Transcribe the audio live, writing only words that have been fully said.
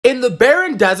In the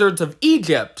barren deserts of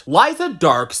Egypt lies a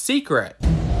dark secret.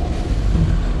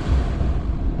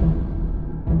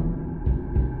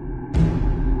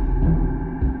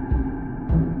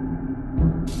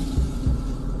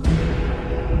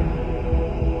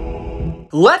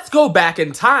 Let's go back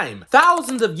in time.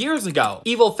 Thousands of years ago,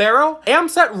 evil pharaoh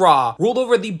Amset-Ra ruled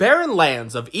over the barren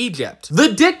lands of Egypt.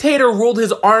 The dictator ruled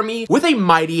his army with a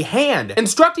mighty hand,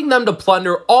 instructing them to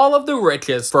plunder all of the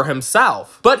riches for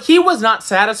himself. But he was not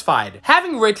satisfied.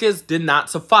 Having riches did not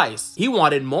suffice. He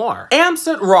wanted more.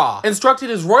 Amset-Ra instructed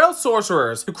his royal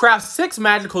sorcerers to craft 6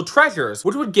 magical treasures,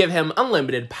 which would give him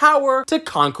unlimited power to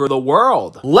conquer the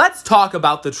world. Let's talk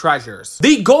about the treasures.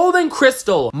 The golden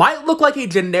crystal might look like a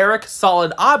generic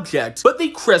solid object, but the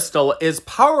crystal is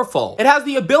powerful. It has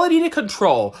the ability to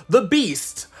control the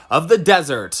beast of the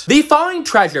desert. The following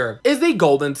treasure is the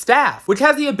golden staff, which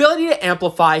has the ability to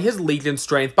amplify his legion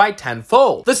strength by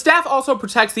 10-fold. The staff also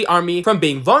protects the army from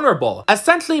being vulnerable,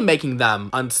 essentially making them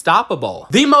unstoppable.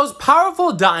 The most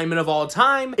powerful diamond of all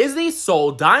time is the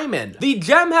soul diamond. The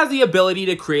gem has the ability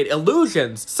to create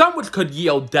illusions, some which could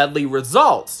yield deadly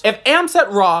results. If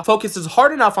Amset-Ra focuses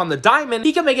hard enough on the diamond,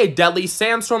 he can make a deadly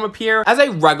sandstorm appear as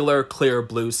a regular clear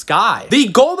blue sky. The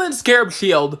golden scarab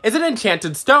shield is an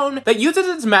enchanted stone that uses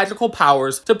its magical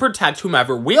powers to protect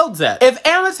whomever wields it. If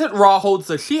Amset-Ra holds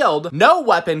the shield, no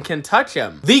weapon can touch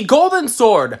him. The golden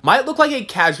sword might look like a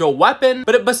casual weapon,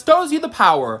 but it bestows you the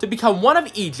power to become one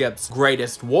of Egypt's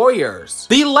greatest warriors.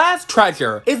 The last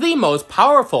treasure is the most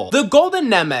powerful. The golden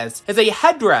nemes is a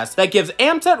headdress that gives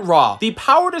Amset-Ra the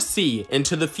power to see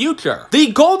into the future.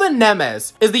 The golden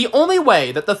nemes is the only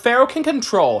way that the pharaoh can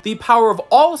control the power of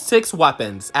all 6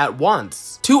 weapons at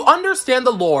once. To understand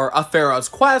the lore of Pharaoh's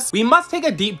quest, we must take a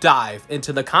deep dive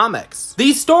into the comics.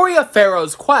 The story of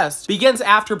Pharaoh's quest begins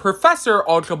after Professor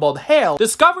Archibald Hale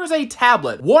discovers a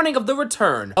tablet warning of the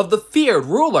return of the feared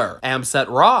ruler,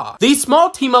 Amset-Ra. The small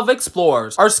team of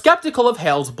explorers are skeptical of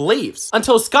Hale's beliefs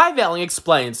until Skyveiling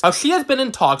explains how she has been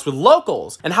in talks with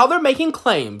locals and how they're making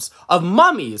claims of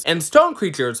mummies and stone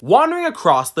creatures wandering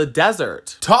across the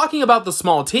desert. Talking about the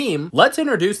small team, let's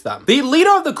introduce them. The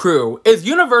leader of the crew is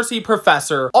University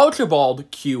Professor Archibald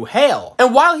Q. Hale,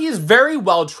 and while he is very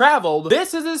well traveled,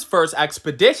 this is his first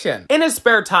expedition. In his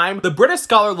spare time, the British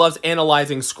scholar loves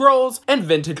analyzing scrolls and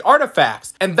vintage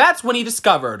artifacts, and that's when he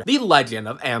discovered the legend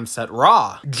of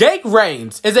Amset-Ra. Jake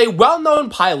Raines is a well-known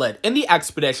pilot in the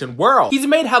expedition world. He's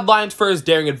made headlines for his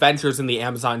daring adventures in the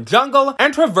Amazon jungle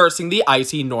and traversing the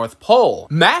icy North Pole.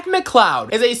 Mac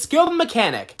McCloud is a skilled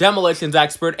mechanic, demolitions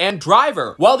expert, and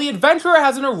driver. While the adventurer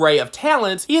has an array of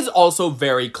talents, he is also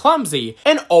very clumsy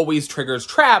and always triggers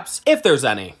traps if there's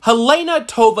any. Helena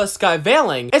Tova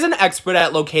Skyveiling is an expert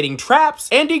at locating traps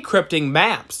and decrypting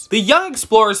maps. The young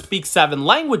explorer speaks 7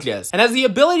 languages and has the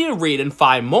ability to read and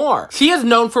 5 more. She is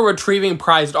known for retrieving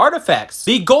prized artifacts,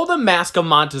 the Golden Mask of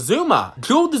Montezuma,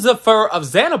 Jeweled Zephyr of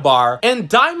Zanzibar, and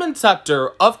Diamond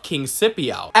Scepter of King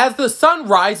Scipio. As the sun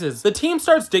rises, the team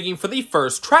starts digging for the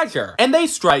first treasure, and they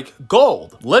strike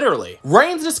gold, literally.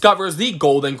 Raines discovers the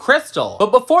golden crystal,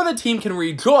 but before the team can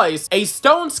rejoice, a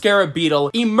stone scarab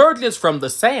beetle emerges from the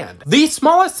sand. The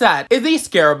smallest set is the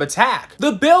Scarab Attack.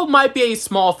 The build might be a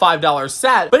small $5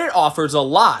 set, but it offers a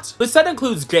lot. The set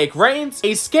includes Jake Raines,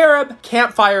 a scarab,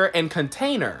 campfire, and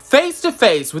container. Face to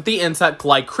face with the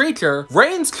insect-like creature,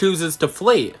 Raines chooses to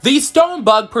flee. The stone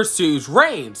bug pursues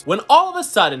Raines when all of a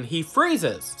sudden he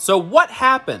freezes. So what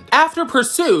happened? After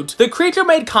pursuit, the creature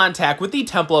made contact with the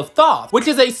Temple of Thoth, which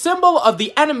is a symbol of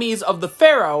the enemies of the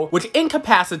pharaoh, which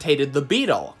incapacitated the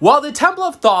beetle. While the Temple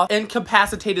of Thoth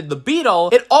incapacitated the beetle,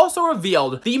 it also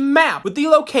revealed the map with the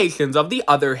locations of the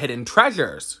other hidden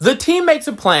treasures. The team makes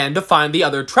a plan to find the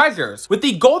other treasures, with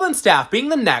the golden staff being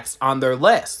the next on their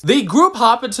list. The group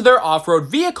hop into their off-road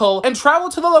vehicle and travel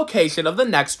to the location of the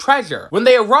next treasure. When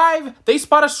they arrive, they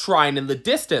spot a shrine in the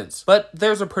distance, but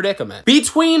there's a predicament.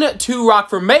 Between 2 rock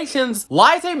formations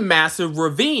lies a massive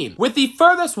ravine, with the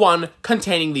furthest one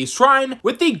containing the shrine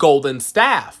with the golden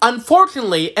staff.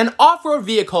 Unfortunately, an off-road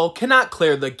vehicle cannot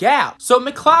clear the gap, so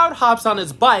McCloud hops on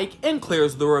his bike and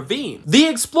clears the ravine. The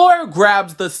explorer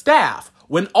grabs the staff,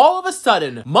 when all of a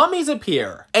sudden, mummies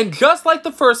appear, and just like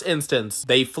the first instance,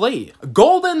 they flee.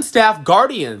 Golden Staff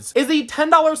Guardians is a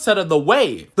 $10 set of the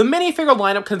Wave. The minifigure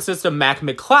lineup consists of Mac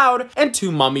McCloud and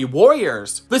 2 mummy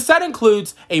warriors. The set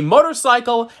includes a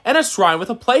motorcycle and a shrine with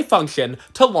a play function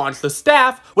to launch the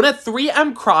staff when a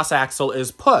 3M cross-axle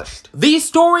is pushed. The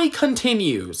story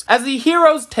continues as the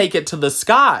heroes take it to the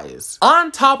skies.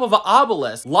 On top of an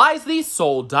obelisk lies the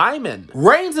Soul Diamond.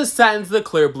 Raines ascends the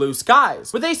clear blue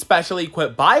skies with a specially equipped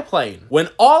well-equipped biplane, when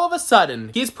all of a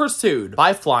sudden, he's pursued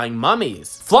by flying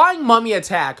mummies. Flying mummy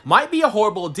attack might be a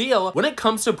horrible deal when it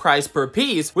comes to price per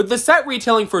piece, with the set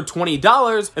retailing for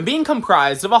 $20 and being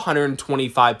comprised of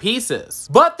 125 pieces.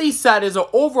 But the set is an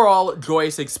overall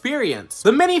joyous experience.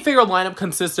 The minifigure lineup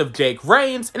consists of Jake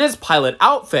Raines in his pilot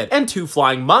outfit and 2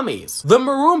 flying mummies. The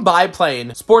maroon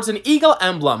biplane sports an eagle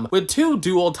emblem with 2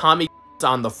 dual Tommy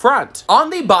on the front.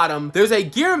 On the bottom, there's a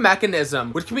gear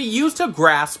mechanism which can be used to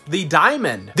grasp the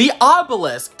diamond. The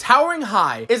obelisk, towering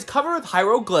high, is covered with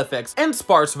hieroglyphics and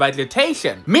sparse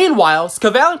vegetation. Meanwhile,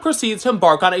 Scavalin proceeds to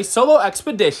embark on a solo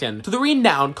expedition to the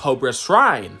renowned Cobra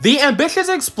Shrine. The ambitious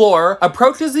explorer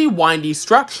approaches the windy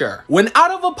structure, when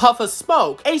out of a puff of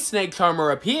smoke, a snake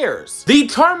charmer appears. The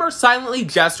charmer silently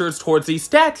gestures towards the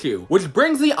statue, which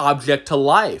brings the object to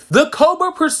life. The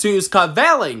Cobra pursues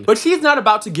Scavalin, but she's not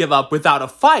about to give up without a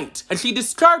fight, and she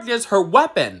discharges her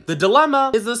weapon. The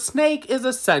dilemma is the snake is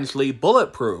essentially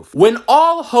bulletproof. When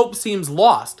all hope seems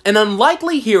lost, an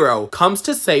unlikely hero comes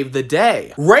to save the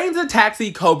day. Raines attacks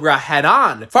the Cobra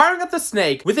head-on, firing at the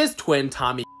snake with his twin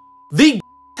Tommy. The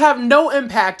have no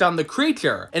impact on the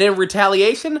creature, and in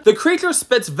retaliation, the creature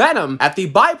spits venom at the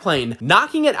biplane,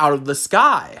 knocking it out of the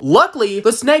sky. Luckily,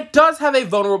 the snake does have a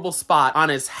vulnerable spot on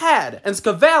his head, and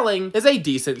Scavalin is a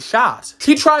decent shot.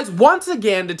 She tries once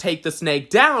again to take the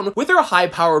snake down with her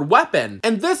high-powered weapon,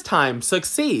 and this time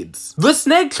succeeds. The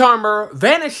snake charmer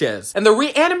vanishes, and the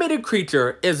reanimated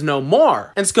creature is no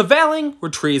more, and Scavalin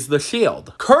retrieves the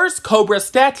shield. Cursed Cobra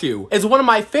statue is one of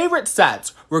my favorite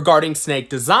sets regarding snake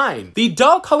design. The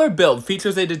dull color build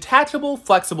features a detachable,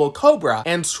 flexible Cobra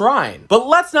and shrine. But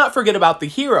let's not forget about the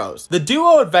heroes. The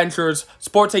duo adventurers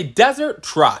sports a desert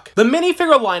truck. The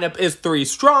minifigure lineup is 3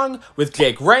 strong, with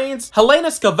Jake Raines, Helena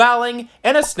Scavalin,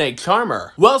 and a snake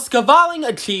charmer. While Scavalin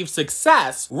achieved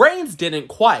success, Raines didn't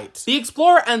quite. The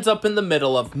explorer ends up in the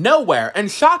middle of nowhere and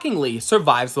shockingly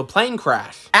survives the plane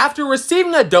crash. After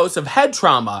receiving a dose of head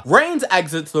trauma, Raines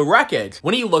exits the wreckage.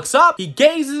 When he looks up, he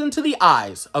gazes into the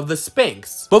eyes of the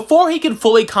Sphinx. Before he can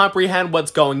fully comprehend what's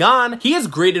going on, he is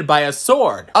greeted by a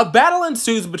sword. A battle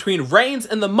ensues between Raines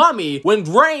and the mummy when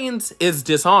Raines is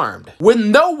disarmed. With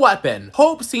no weapon,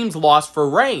 hope seems lost for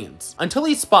Raines until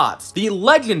he spots the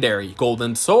legendary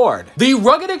golden sword. The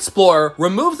rugged explorer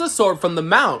removes the sword from the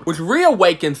mount, which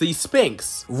reawakens the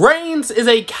Sphinx. Raines is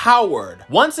a coward.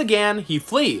 Once again, he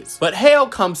flees, but Hale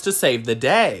comes to save the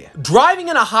day. Driving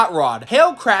in a hot rod,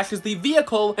 Hale crashes the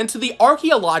vehicle into the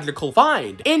archaeological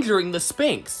find, injuring the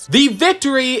Sphinx. The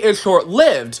victory is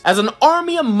short-lived as an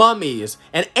army of mummies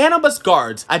and Anubis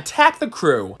guards attack the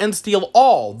crew and steal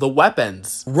all the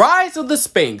weapons. Rise of the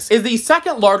Sphinx is the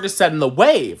second largest set in the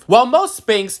wave. While most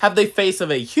Sphinx have the face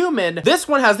of a human, this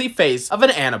one has the face of an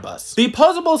Anubis. The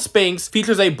posable Sphinx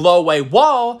features a blow-away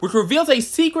wall which reveals a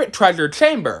secret treasure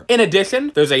chamber. In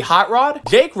addition, there's a hot rod,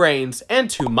 Jake Raines, and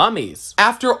 2 mummies.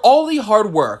 After all the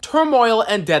hard work, turmoil,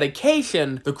 and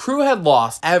dedication, the crew had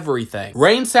lost everything.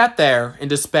 Raines sat there in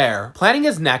despair, planning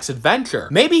his next adventure.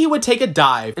 Maybe he would take a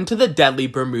dive into the deadly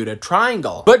Bermuda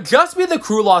Triangle. But just as the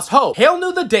crew lost hope, Hale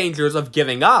knew the dangers of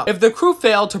giving up. If the crew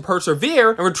failed to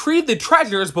persevere and retrieve the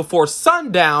treasures before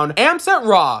sundown,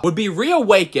 Amset-Ra would be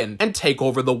reawakened and take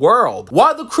over the world.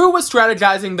 While the crew was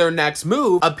strategizing their next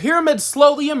move, a pyramid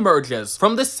slowly emerges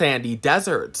from the sandy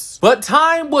deserts. But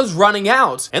time was running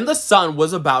out, and the sun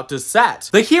was about to set.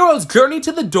 The heroes journey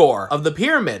to the door of the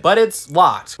pyramid, but it's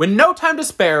locked. With no time to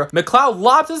spare, McCloud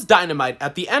lobs his dynamite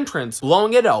at the entrance,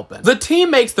 blowing it open. The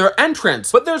team makes their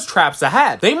entrance, but there's traps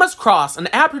ahead. They must cross an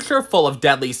aperture full of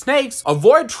deadly snakes,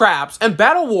 avoid traps, and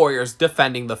battle warriors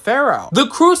defending the Pharaoh. The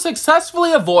crew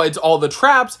successfully avoids all the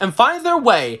traps and finds their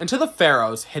way into the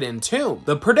Pharaoh's hidden tomb.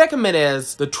 The predicament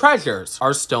is, the treasures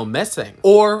are still missing.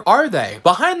 Or are they?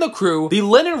 Behind the crew, the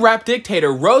linen-wrapped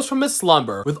dictator rose from his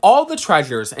slumber with all the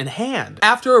treasures in hand.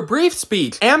 After a brief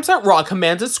speech, Amset-Ra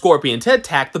commands a scorpion to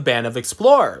attack the band of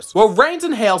explorers. While Raines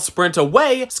and Hale sprint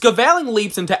away, Scavalin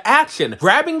leaps into action,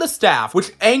 grabbing the staff,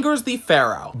 which angers the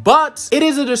Pharaoh. But it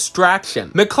is a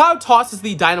distraction. McCloud tosses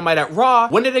the dynamite at Ra.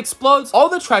 When it explodes, all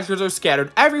the treasures are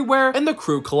scattered everywhere and the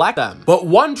crew collect them. But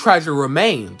one treasure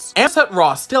remains.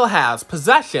 Amset-Ra still has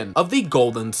possession of the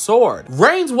golden sword.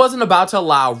 Raines wasn't about to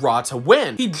allow Ra to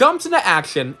win. He jumps into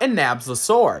action and nabs the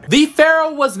sword. The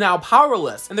Pharaoh was now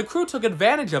powerless, and the crew took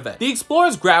advantage of it. The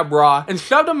explorers grabbed Ra and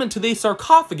shoved him into the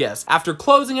sarcophagus Paris. After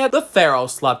closing it, the pharaoh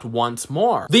slept once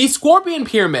more. The Scorpion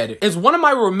Pyramid is one of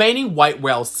my remaining white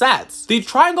whale sets. The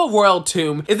Triangle Royal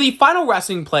Tomb is the final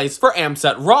resting place for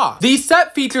Amset-Ra. The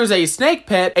set features a snake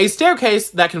pit, a staircase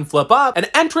that can flip up, an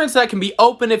entrance that can be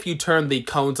opened if you turn the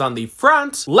cones on the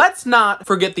front. Let's not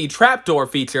forget the trapdoor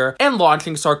feature and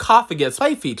launching sarcophagus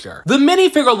play feature. The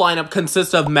minifigure lineup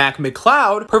consists of Mac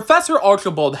McCloud, Professor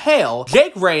Archibald Hale,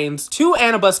 Jake Rains, 2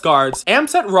 Anubis guards,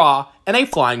 Amset-Ra, and a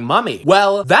flying mummy.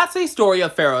 Well, that's a story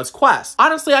of Pharaoh's Quest.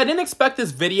 Honestly, I didn't expect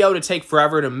this video to take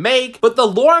forever to make, but the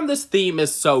lore on this theme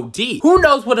is so deep. Who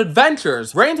knows what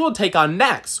adventures Rains will take on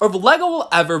next, or if LEGO will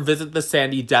ever visit the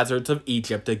sandy deserts of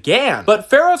Egypt again. But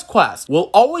Pharaoh's Quest will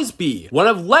always be one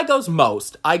of LEGO's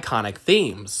most iconic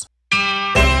themes.